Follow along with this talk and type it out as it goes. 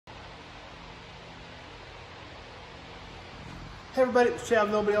Hey everybody, it's Chad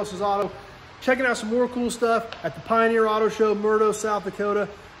with Nobody Else's Auto. Checking out some more cool stuff at the Pioneer Auto Show, Murdo, South Dakota.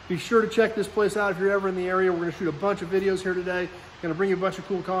 Be sure to check this place out if you're ever in the area. We're gonna shoot a bunch of videos here today. Gonna bring you a bunch of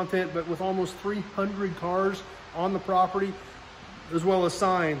cool content, but with almost 300 cars on the property, as well as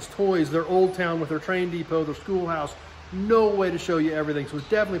signs, toys, their old town with their train depot, their schoolhouse. No way to show you everything. So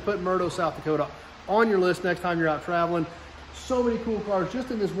definitely put Murdo, South Dakota on your list next time you're out traveling. So many cool cars just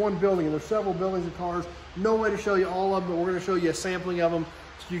in this one building, and there's several buildings of cars. No way to show you all of them, but we're gonna show you a sampling of them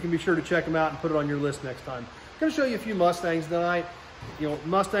so you can be sure to check them out and put it on your list next time. I'm gonna show you a few Mustangs tonight. You know,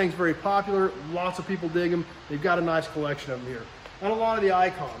 Mustangs very popular, lots of people dig them. They've got a nice collection of them here. And a lot of the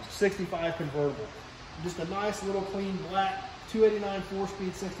icons, 65 convertible. Just a nice little clean black 289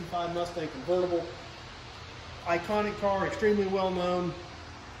 4-speed 65 Mustang convertible. Iconic car, extremely well known,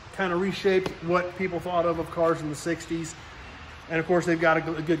 kind of reshaped what people thought of cars in the 60s. And of course, they've got a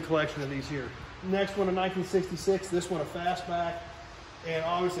good collection of these here. Next one, a 1966, this one a Fastback. And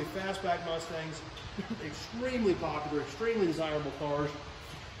obviously Fastback Mustangs, extremely popular, extremely desirable cars.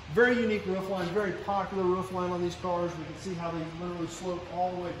 Very unique roof line, very popular roof line on these cars. We can see how they literally slope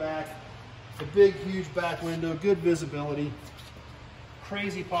all the way back. A big, huge back window, good visibility.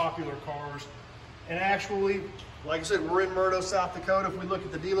 Crazy popular cars. And actually, like I said, we're in Murdo, South Dakota. If we look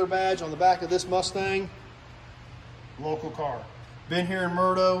at the dealer badge on the back of this Mustang, local car. Been here in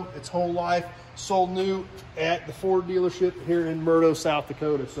Murdo its whole life, sold new at the Ford dealership here in Murdo, South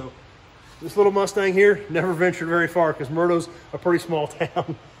Dakota. So this little Mustang here never ventured very far because Murdo's a pretty small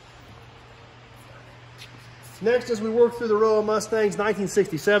town. Next, as we work through the row of Mustangs,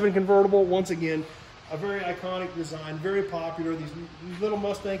 1967 convertible. Once again, a very iconic design, very popular. These little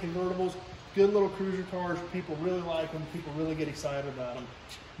Mustang convertibles, good little cruiser cars. People really like them. People really get excited about them.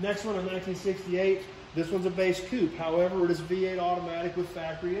 Next one in 1968. This one's a base coupe. However, it is V8 automatic with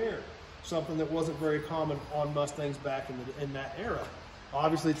factory air, something that wasn't very common on Mustangs back in that era.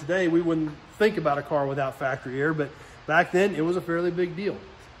 Obviously today we wouldn't think about a car without factory air, but back then it was a fairly big deal.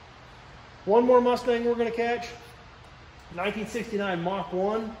 One more Mustang we're going to catch, 1969 Mach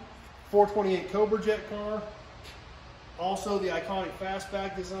 1, 428 Cobra Jet car. Also the iconic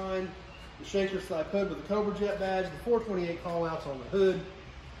Fastback design, the shaker slide hood with the Cobra Jet badge, the 428 callouts on the hood.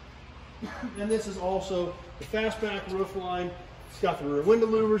 And this is also the Fastback roof line. It's got the rear window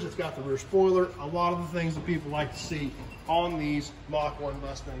louvers, it's got the rear spoiler, a lot of the things that people like to see on these Mach 1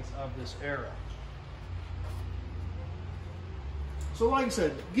 Mustangs of this era. So like I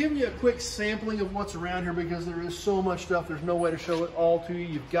said, giving you a quick sampling of what's around here because there is so much stuff, there's no way to show it all to you.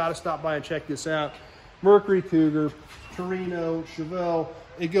 You've got to stop by and check this out. Mercury Cougar, Torino, Chevelle,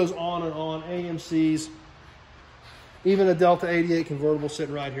 it goes on and on, AMCs, even a Delta 88 convertible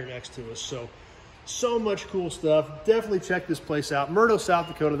sitting right here next to us. So much cool stuff. Definitely check this place out. Murdo, South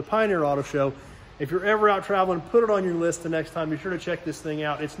Dakota, the Pioneer Auto Show. If you're ever out traveling, put it on your list the next time. Be sure to check this thing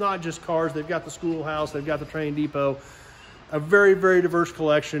out. It's not just cars. They've got the schoolhouse. They've got the train depot. A very, very diverse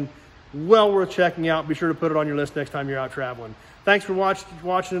collection. Well worth checking out. Be sure to put it on your list next time you're out traveling. Thanks for watching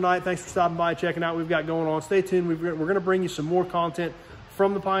tonight. Thanks for stopping by, checking out what we've got going on. Stay tuned. We're going to bring you some more content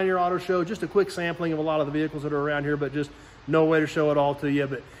from the Pioneer Auto Show. Just a quick sampling of a lot of the vehicles that are around here, but just no way to show it all to you.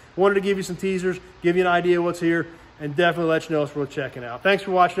 But wanted to give you some teasers, give you an idea what's here, and definitely let you know it's worth checking out. Thanks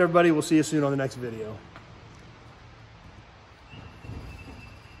for watching, everybody. We'll see you soon on the next video.